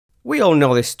We all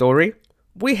know this story.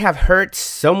 We have hurt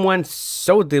someone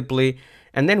so deeply,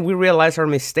 and then we realize our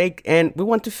mistake and we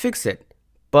want to fix it.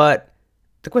 But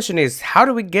the question is, how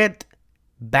do we get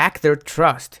back their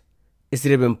trust? Is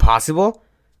it even possible?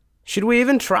 Should we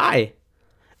even try?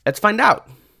 Let's find out.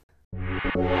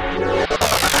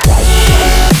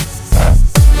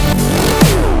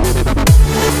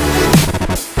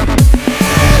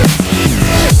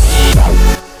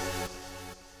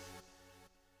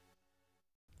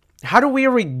 How do we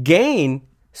regain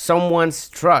someone's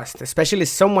trust, especially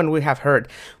someone we have hurt?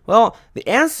 Well, the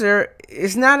answer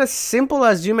is not as simple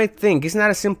as you may think. It's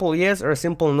not a simple yes or a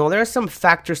simple no. There are some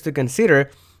factors to consider.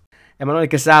 Emanuel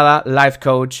Quesada, life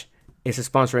coach, is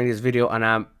sponsoring this video, and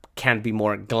I can't be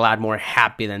more glad, more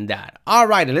happy than that. All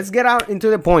right, let's get out into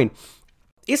the point.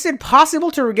 Is it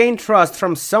possible to regain trust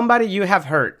from somebody you have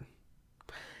hurt?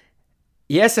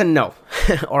 Yes and no.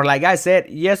 Or like I said,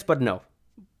 yes but no.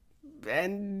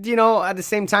 And, at the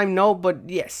same time, no, but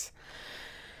yes.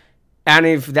 And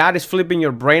if that is flipping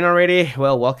your brain already,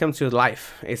 well, welcome to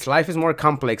life. Life is more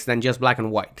complex than just black and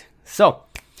white. So,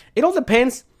 it all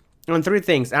depends on three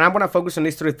things. And I'm going to focus on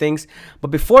these three things.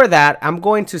 But before that, I'm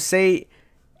going to say,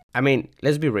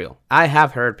 let's be real. I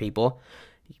have hurt people.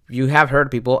 You have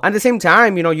hurt people. At the same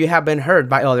time, you have been hurt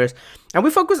by others. And we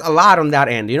focus a lot on that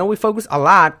end. We focus a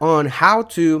lot on how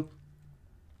to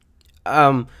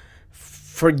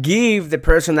forgive the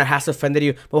person that has offended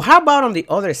you. But how about on the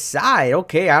other side?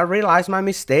 Okay, I realized my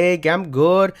mistake. I'm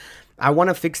good. I want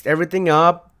to fix everything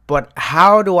up. But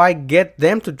how do I get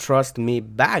them to trust me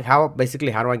back? How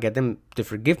do I get them to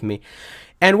forgive me?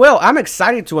 And well, I'm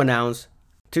excited to announce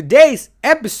today's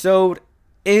episode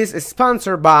is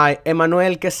sponsored by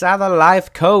Emanuel Quesada,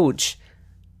 life coach.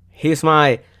 He's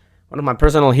one of my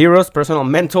personal heroes, personal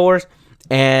mentors,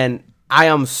 and I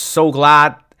am so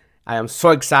glad. I am so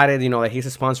excited, that he's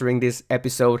sponsoring this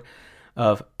episode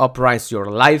of Uprise Your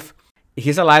Life.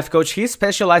 He's a life coach. He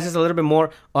specializes a little bit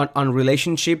more on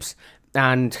relationships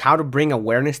and how to bring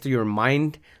awareness to your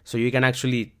mind so you can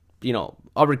actually,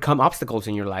 overcome obstacles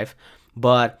in your life.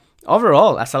 But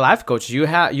overall, as a life coach, you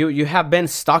have been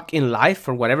stuck in life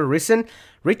for whatever reason,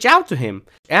 reach out to him.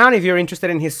 And if you're interested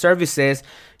in his services,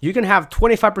 you can have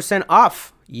 25%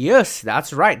 off. Yes,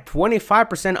 that's right,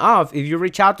 25% off if you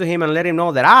reach out to him and let him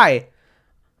know that I,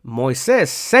 Moises,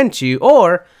 sent you,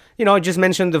 or, just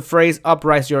mention the phrase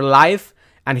Uprise Your Life,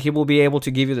 and he will be able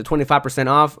to give you the 25%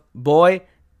 off. Boy,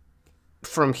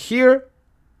 from here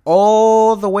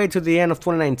all the way to the end of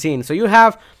 2019. So you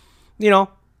have,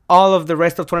 all of the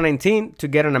rest of 2019 to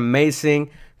get an amazing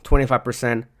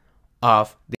 25%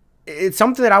 off. It's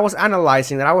something that I was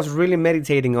analyzing, that I was really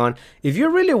meditating on. If you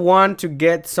really want to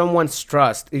get someone's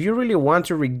trust, if you really want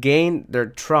to regain their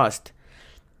trust,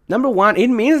 number one, it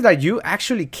means that you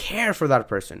actually care for that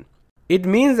person. It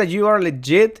means that you are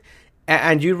legit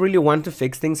and you really want to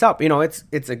fix things up.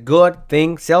 It's a good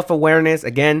thing. Self-awareness,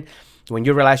 again, when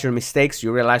you realize your mistakes,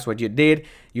 you realize what you did,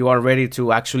 you are ready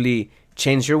to actually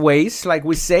change your ways, like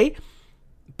we say.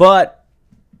 But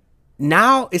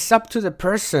now it's up to the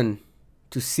person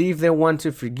to see if they want to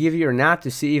forgive you or not,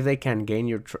 to see if they can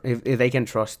gain if they can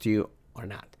trust you or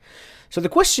not. So the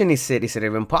question is it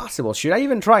even possible? Should I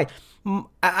even try?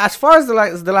 As far as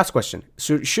the last question,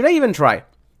 should I even try?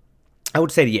 I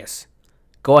would say yes.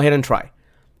 Go ahead and try.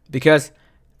 Because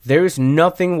there is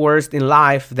nothing worse in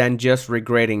life than just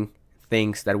regretting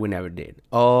things that we never did.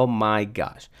 Oh my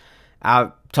gosh.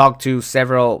 I've talked to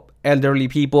several elderly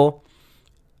people,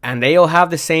 and they all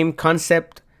have the same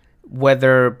concept,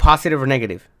 whether positive or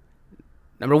negative.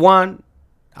 Number one,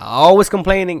 always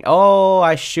complaining. Oh,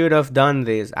 I should have done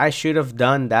this. I should have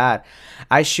done that.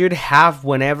 I should have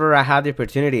whenever I had the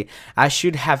opportunity. I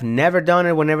should have never done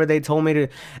it whenever they told me to.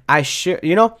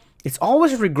 It's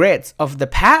always regrets of the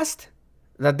past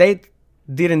that they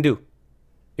didn't do.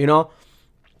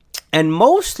 And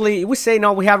mostly we say,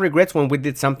 no, we have regrets when we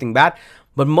did something bad.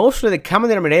 But mostly the common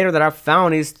denominator that I've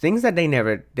found is things that they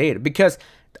never did. Because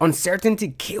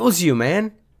uncertainty kills you,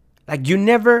 man. Like, you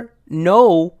never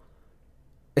know,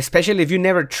 especially if you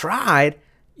never tried,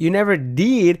 you never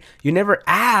did, you never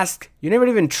asked, you never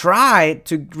even tried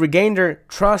to regain their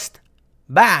trust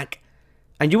back.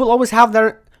 And you will always have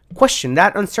that question,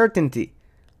 that uncertainty.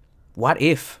 What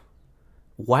if?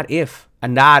 What if?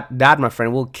 And that, my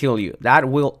friend, will kill you. That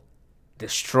will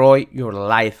destroy your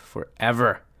life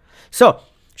forever. So,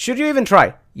 should you even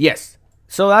try? Yes.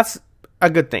 So that's a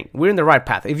good thing. We're in the right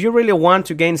path. If you really want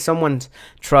to gain someone's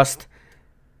trust,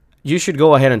 you should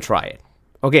go ahead and try it.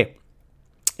 Okay.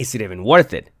 Is it even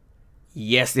worth it?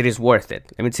 Yes, it is worth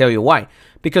it. Let me tell you why.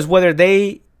 Because whether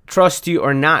they trust you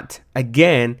or not,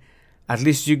 again, at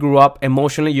least you grew up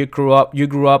emotionally, you grew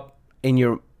up in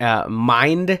your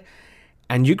mind,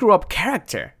 and you grew up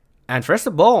character. And first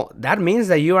of all, that means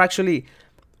that you're actually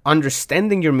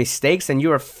understanding your mistakes and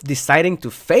you are deciding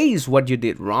to face what you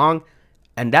did wrong.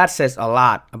 And that says a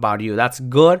lot about you. That's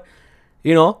good,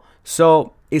 you know.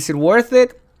 So is it worth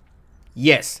it?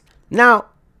 Yes. Now,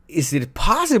 is it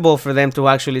possible for them to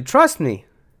actually trust me?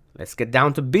 Let's get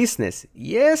down to business.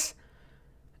 Yes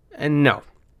and no.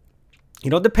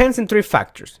 It all depends on 3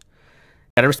 factors.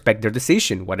 You gotta respect their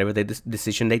decision, whatever the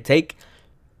decision they take.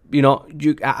 You know,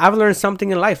 I've learned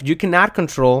something in life. You cannot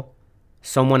control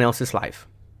someone else's life.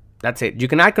 That's it. You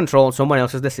cannot control someone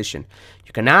else's decision.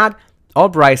 You cannot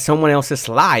uprise someone else's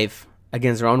life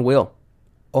against their own will.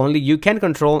 Only you can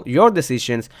control your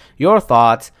decisions, your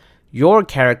thoughts, your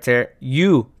character.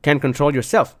 You can control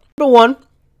yourself. Number 1,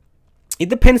 it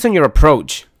depends on your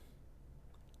approach.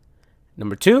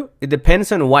 Number 2, it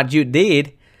depends on what you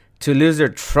did to lose their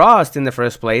trust in the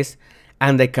first place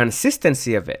and the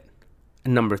consistency of it.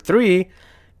 And number 3,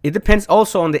 it depends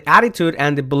also on the attitude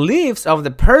and the beliefs of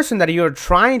the person that you're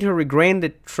trying to regain the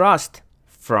trust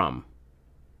from.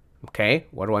 Okay,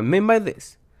 what do I mean by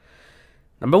this?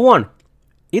 Number 1,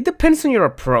 it depends on your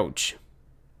approach.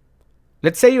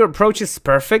 Let's say your approach is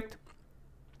perfect.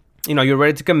 You know, you're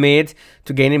ready to commit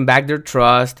to gaining back their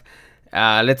trust.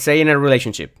 Let's say in a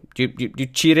relationship, you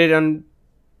cheated on,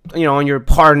 you know, on your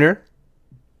partner,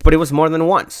 but it was more than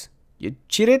once. You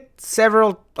cheated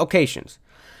several occasions.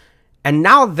 And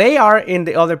now they are in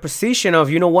the other position of,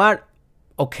 you know what?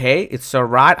 Okay, it's all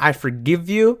right. I forgive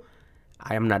you.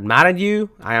 I am not mad at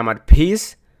you. I am at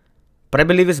peace. But I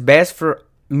believe it's best for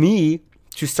me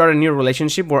to start a new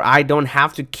relationship where I don't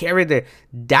have to carry the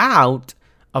doubt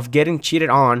of getting cheated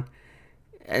on.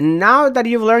 And now that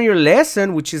you've learned your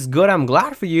lesson, which is good, I'm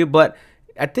glad for you, but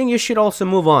I think you should also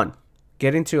move on.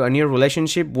 Get into a new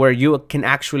relationship where you can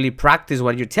actually practice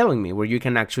what you're telling me, where you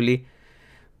can actually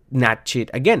not cheat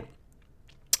again.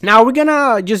 Now, we're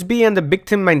gonna just be in the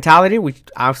victim mentality, which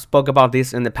I've spoke about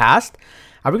this in the past.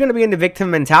 Are we gonna be in the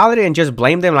victim mentality and just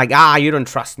blame them like, you don't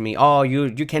trust me, oh,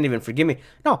 you can't even forgive me?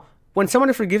 No, when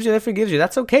somebody forgives you, they forgives you.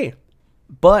 That's okay.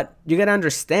 But you gotta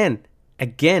understand,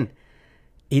 again,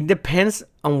 it depends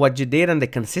on what you did and the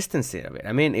consistency of it.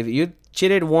 I mean, if you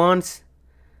cheated once,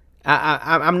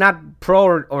 I'm not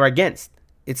pro or against.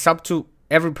 It's up to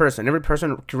every person. Every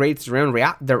person creates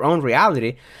their own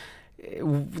reality.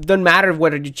 It doesn't matter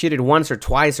whether you cheated once or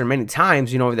twice or many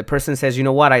times. You know, if the person says, you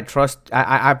know what, I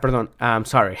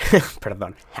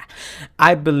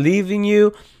believe in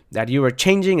you, that you are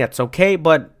changing, that's okay,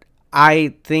 but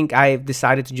I think I've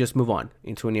decided to just move on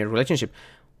into a new relationship.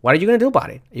 What are you going to do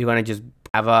about it? Are you going to just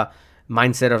have a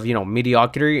mindset of, you know,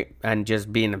 mediocrity and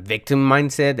just being a victim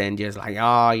mindset and just like,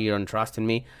 oh, you don't trust in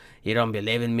me, you don't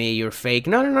believe in me, you're fake?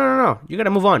 No. You got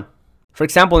to move on. For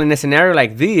example, in a scenario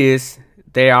like this,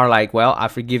 they are like, well, I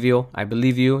forgive you, I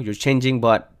believe you, you're changing,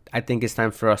 but I think it's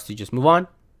time for us to just move on.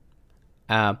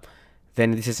 Then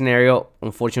in this scenario,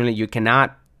 unfortunately, you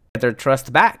cannot get their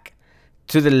trust back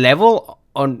to the level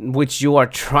on which you are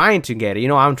trying to get it. You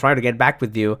know, I'm trying to get back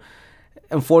with you.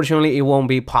 Unfortunately, it won't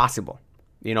be possible,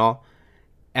 you know.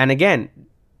 And again,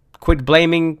 quit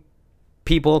blaming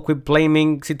people, quit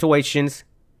blaming situations.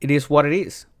 It is what it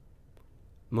is.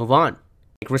 Move on.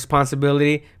 Take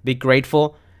responsibility, be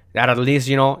grateful that at least,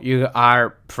 you know, you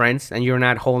are friends and you're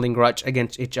not holding grudge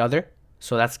against each other.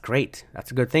 So that's great.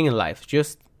 That's a good thing in life.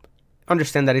 Just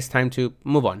understand that it's time to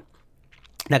move on.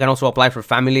 That can also apply for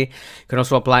family. It can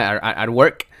also apply at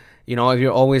work. You know, if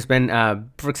you've always been,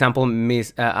 for example,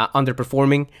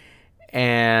 underperforming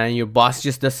and your boss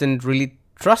just doesn't really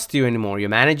trust you anymore. Your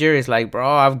manager is like, bro,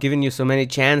 I've given you so many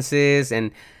chances,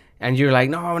 and you're like,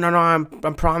 no,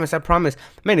 I promise. I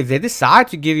mean, if they decide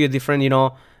to give you a different, you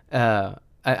know,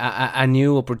 a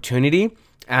new opportunity,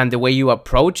 and the way you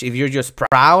approach, if you're just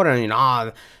proud and you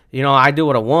know, I do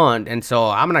what I want, and so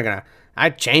I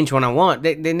change when I want,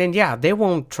 then yeah, they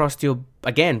won't trust you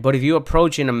again. But if you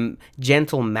approach in a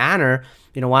gentle manner,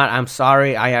 you know what, I'm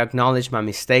sorry, I acknowledge my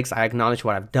mistakes, I acknowledge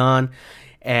what I've done,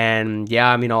 and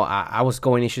yeah, you know, I was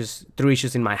going through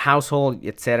issues in my household,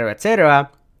 etc.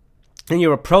 And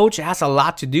your approach has a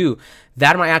lot to do.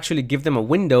 That might actually give them a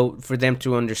window for them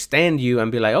to understand you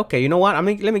and be like, okay, you know what? Let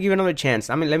me give you another chance.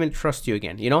 Let me trust you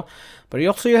again, you know? But you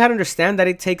have to understand that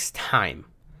it takes time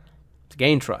to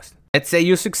gain trust. Let's say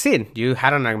you succeed. You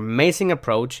had an amazing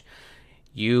approach.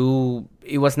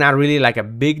 It was not really like a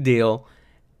big deal.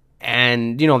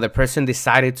 And, you know, the person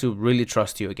decided to really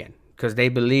trust you again because they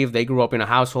believe they grew up in a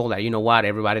household that, you know what,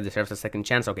 everybody deserves a second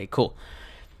chance. Okay, cool.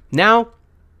 Now,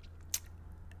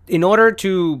 in order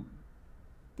to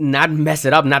not mess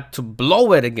it up, not to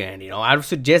blow it again. I would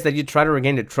suggest that you try to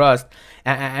regain the trust,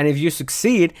 and if you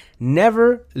succeed,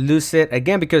 never lose it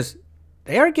again, because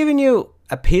they are giving you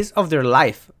a piece of their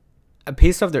life, a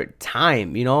piece of their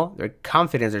time, their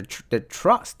confidence, their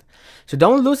trust. So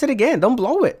don't lose it again. Don't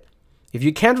blow it. If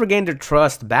you can't regain their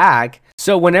trust back,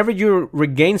 so whenever you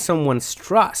regain someone's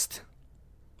trust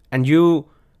and you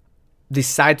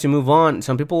decide to move on,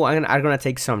 some people are going to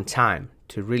take some time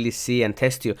to really see and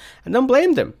test you, and don't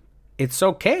blame them. It's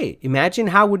okay. Imagine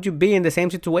how would you be in the same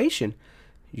situation.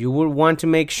 You would want to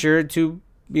make sure to,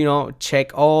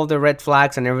 check all the red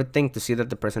flags and everything to see that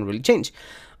the person really changed.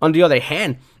 On the other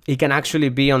hand, it can actually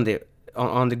be on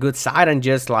the good side and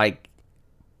just like,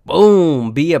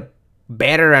 boom, be a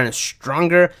better and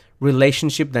stronger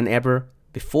relationship than ever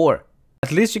before.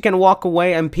 At least you can walk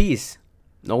away in peace,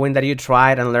 knowing that you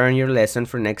tried and learned your lesson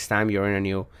for next time you're in a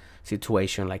new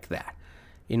situation like that.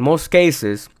 In most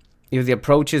cases, if the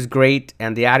approach is great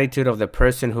and the attitude of the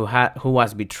person who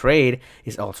was betrayed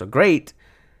is also great,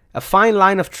 a fine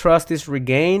line of trust is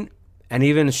regained and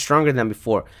even stronger than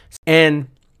before. And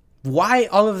why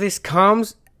all of this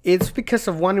comes, it's because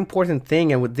of one important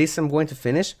thing, and with this I'm going to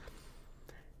finish.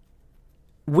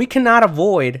 We cannot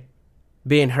avoid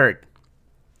being hurt.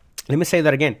 Let me say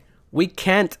that again. We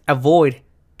can't avoid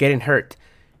getting hurt.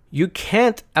 You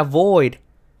can't avoid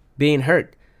being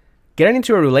hurt. Getting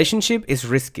into a relationship is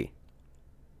risky.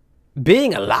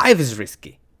 Being alive is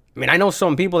risky. I know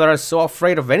some people that are so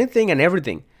afraid of anything and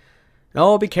everything.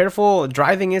 No, be careful.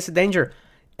 Driving is a danger.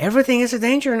 Everything is a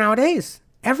danger nowadays.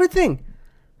 Everything.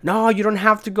 No, you don't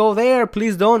have to go there.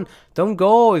 Please don't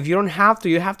go. If you don't have to,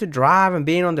 you have to drive, and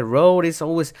being on the road is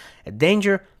always a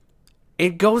danger.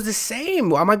 It goes the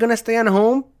same. Am I going to stay at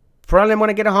home? Probably I'm going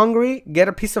to get hungry, get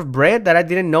a piece of bread that I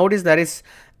didn't notice that is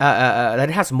that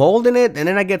it has mold in it, and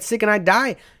then I get sick and I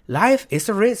die. Life is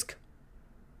a risk.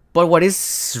 But what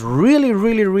is really,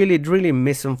 really, really, really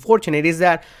misunfortunate is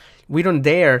that we don't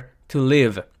dare to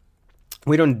live.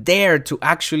 We don't dare to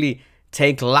actually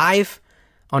take life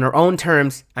on our own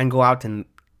terms and go out and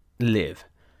live.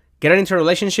 Getting into a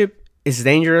relationship is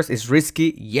dangerous, it's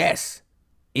risky, yes.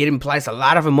 It implies a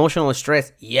lot of emotional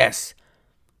stress, yes.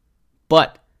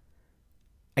 But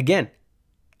again,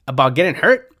 about getting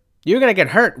hurt, you're gonna get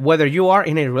hurt whether you are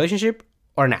in a relationship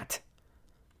or not.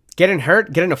 Getting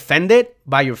hurt, getting offended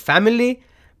by your family,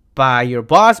 by your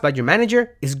boss, by your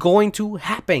manager is going to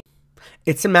happen.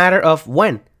 It's a matter of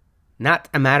when, not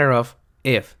a matter of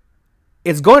if.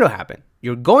 It's going to happen.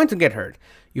 You're going to get hurt.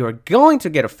 You're going to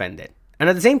get offended. And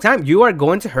at the same time, you are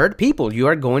going to hurt people. You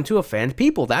are going to offend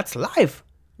people. That's life.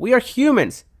 We are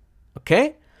humans.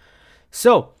 Okay?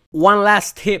 So, one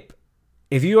last tip.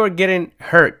 If you are getting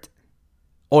hurt,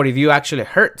 or if you actually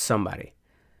hurt somebody,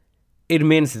 it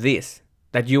means this,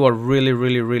 that you are really,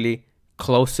 really, really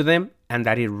close to them, and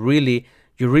that you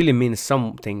really mean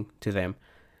something to them.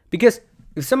 Because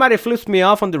if somebody flips me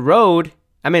off on the road,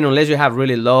 unless you have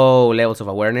really low levels of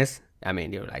awareness,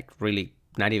 you're like really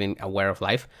not even aware of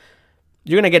life,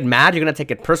 you're going to get mad, you're going to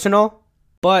take it personal.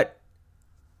 But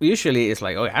usually it's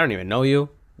like, oh, I don't even know you,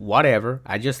 whatever.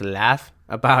 I just laugh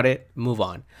about it, move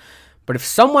on. But if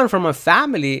someone from a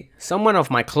family, someone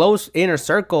of my close inner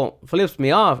circle flips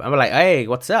me off, I'm like, hey,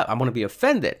 what's up? I'm going to be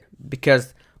offended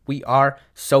because we are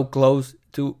so close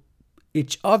to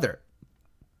each other.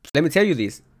 Let me tell you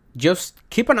this. Just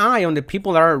keep an eye on the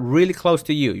people that are really close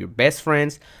to you, your best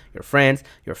friends, your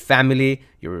family,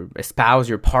 your spouse,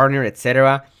 your partner,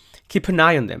 etc. Keep an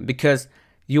eye on them, because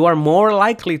you are more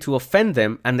likely to offend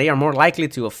them, and they are more likely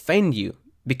to offend you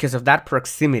because of that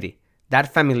proximity,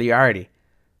 that familiarity.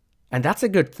 And that's a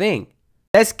good thing.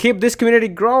 Let's keep this community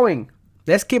growing.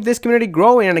 Let's keep this community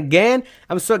growing. And again,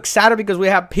 I'm so excited because we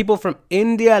have people from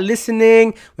India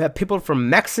listening. We have people from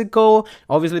Mexico,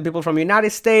 obviously people from the United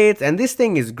States. And this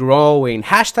thing is growing.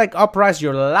 Hashtag Uprise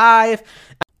Your Life.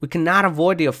 We cannot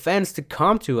avoid the offense to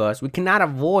come to us. We cannot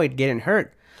avoid getting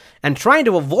hurt. And trying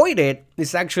to avoid it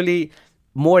is actually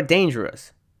more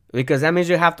dangerous, because that means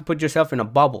you have to put yourself in a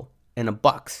bubble, in a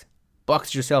box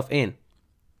yourself in.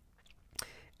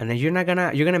 And then you're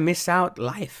gonna miss out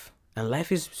life. And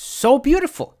life is so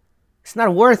beautiful. It's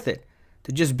not worth it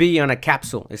to just be on a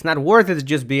capsule. It's not worth it to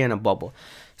just be in a bubble.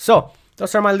 So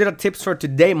those are my little tips for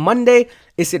today, Monday.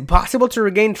 Is it possible to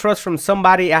regain trust from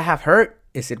somebody I have hurt?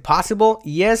 Is it possible?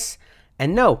 Yes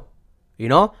and no.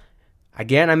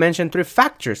 Again, I mentioned 3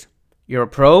 factors. Your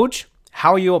approach,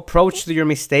 how you approach to your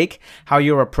mistake, how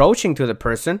you're approaching to the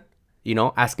person,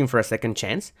 asking for a second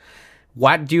chance.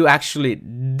 What you actually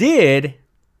did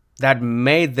that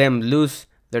made them lose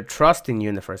their trust in you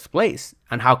in the first place,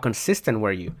 and how consistent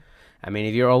were you? I mean,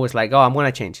 if you're always like, oh, I'm going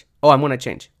to change. Oh, I'm going to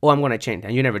change. Oh, I'm going to change.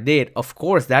 And you never did. Of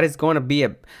course, that is going to be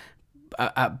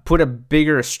put a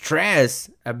bigger stress,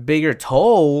 a bigger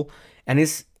toll. And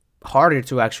it's harder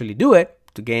to actually do it,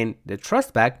 to gain the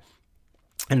trust back.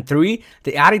 And 3,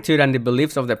 the attitude and the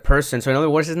beliefs of the person. So in other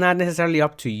words, it's not necessarily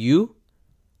up to you,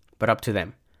 but up to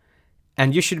them.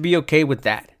 And you should be okay with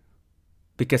that,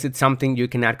 because it's something you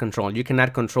cannot control. You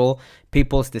cannot control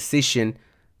people's decision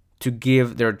to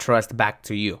give their trust back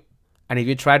to you. And if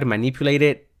you try to manipulate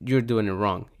it, you're doing it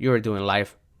wrong. You're doing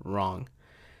life wrong.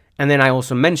 And then I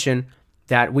also mentioned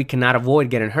that we cannot avoid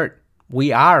getting hurt.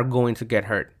 We are going to get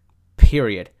hurt,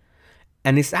 period.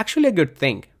 And it's actually a good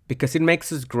thing, because it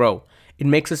makes us grow. It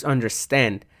makes us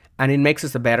understand, and it makes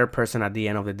us a better person at the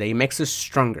end of the day. It makes us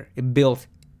stronger. It builds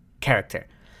character.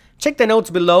 Check the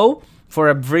notes below for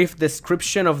a brief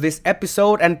description of this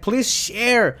episode, and please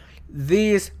share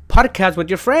this podcast with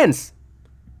your friends.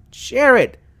 Share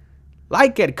it,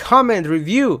 like it, comment,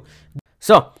 review.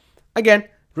 So again,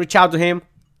 reach out to him,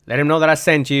 let him know that I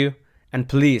sent you, and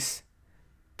please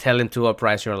tell him to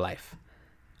uprise your life.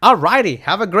 Alrighty,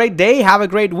 have a great day, have a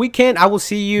great weekend. I will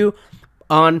see you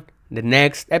on the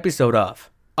next episode of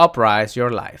Uprise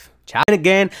Your Life. Ciao. And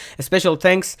again, a special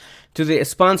thanks to the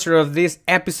sponsor of this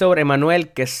episode, Emmanuel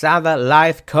Quesada,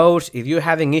 life coach. If you're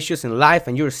having issues in life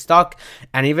and you're stuck,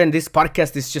 and even this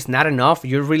podcast is just not enough,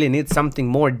 you really need something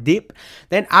more deep,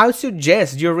 then I would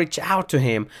suggest you reach out to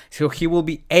him, so he will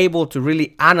be able to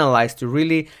really analyze, to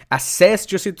really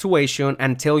assess your situation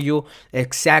and tell you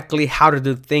exactly how to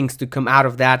do things to come out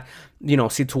of that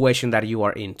situation that you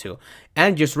are into.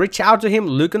 And just reach out to him,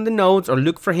 look in the notes, or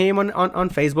look for him on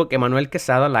Facebook, Emmanuel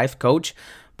Quesada, life coach.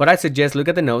 But I suggest look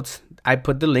at the notes. I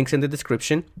put the links in the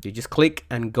description. You just click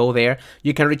and go there.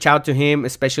 You can reach out to him,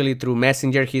 especially through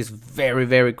Messenger. He's very,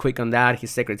 very quick on that.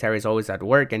 His secretary is always at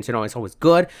work, and it's always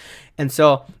good. And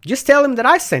so just tell him that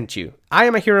I sent you. I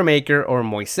am a hero maker, or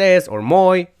Moises, or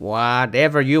Moy,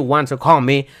 whatever you want to call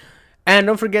me. And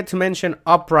don't forget to mention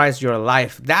Uprise Your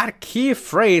Life. That key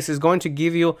phrase is going to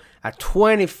give you a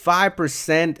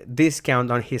 25% discount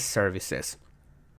on his services.